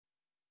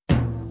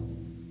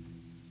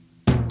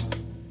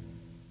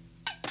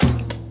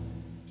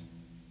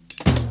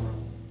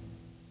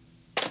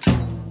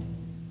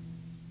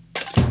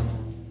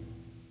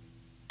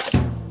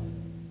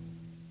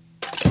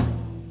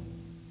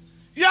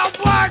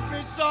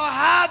so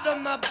high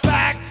that my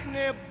back's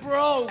near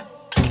broke.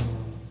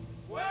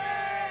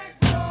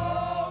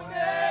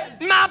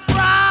 My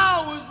brow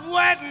is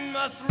wet and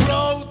my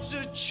throat's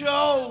a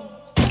choke.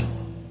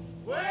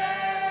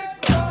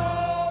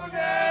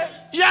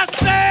 You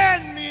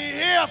sent me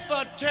here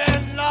for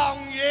 10 long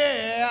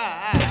years.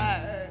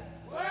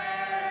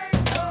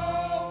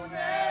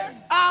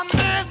 I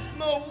miss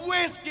my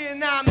whiskey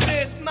and I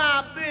miss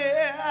my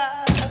beer.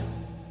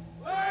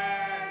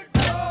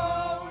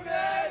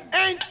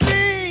 Ain't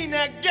seen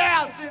a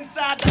gal since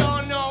I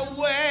don't know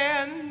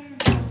when.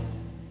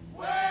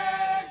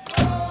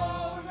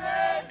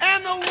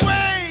 And the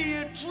way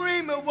you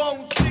treat me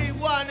won't see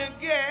one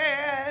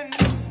again.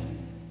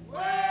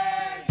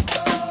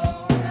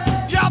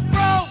 You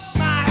broke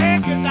my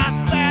head 'cause I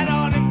spat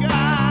on a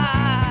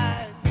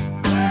guy.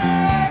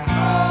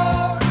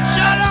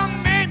 Should've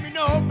made me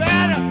know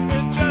better,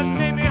 it just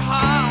made me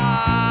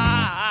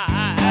high.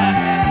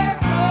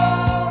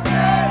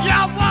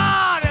 Your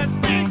water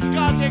stinks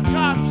 'cause it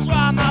comes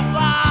from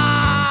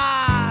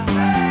above.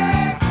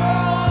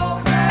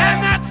 And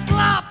that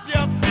slop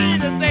you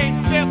feed us ain't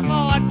fit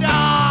for a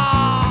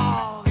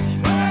dog.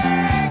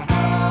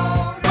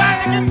 Well,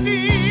 you can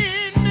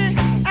feed me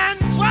and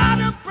try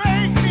to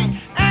break me,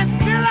 and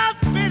still I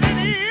spit at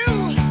you.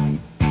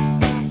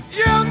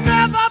 You'll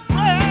never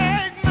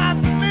break my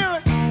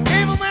spirit,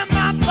 even when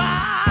my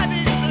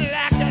body's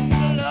black and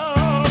blue.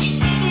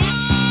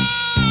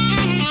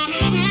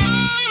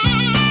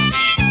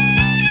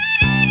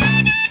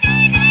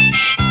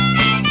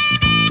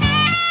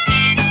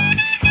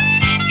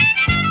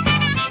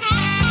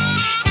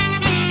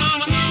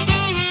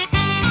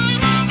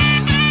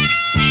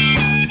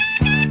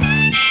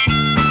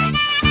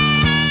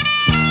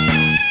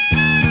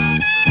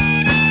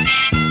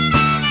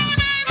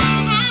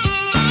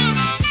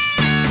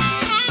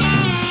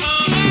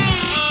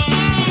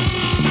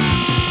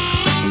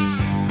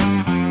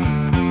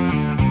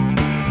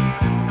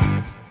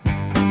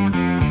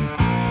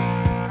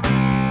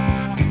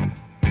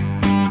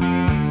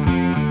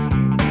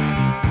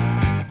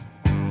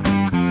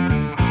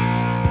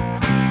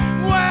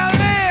 Well,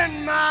 in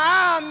my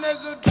arm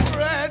there's a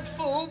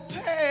dreadful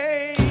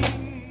pain.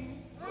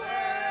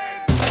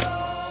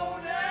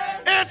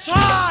 It's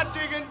hard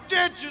digging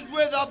ditches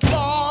with a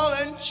ball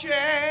and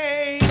chain.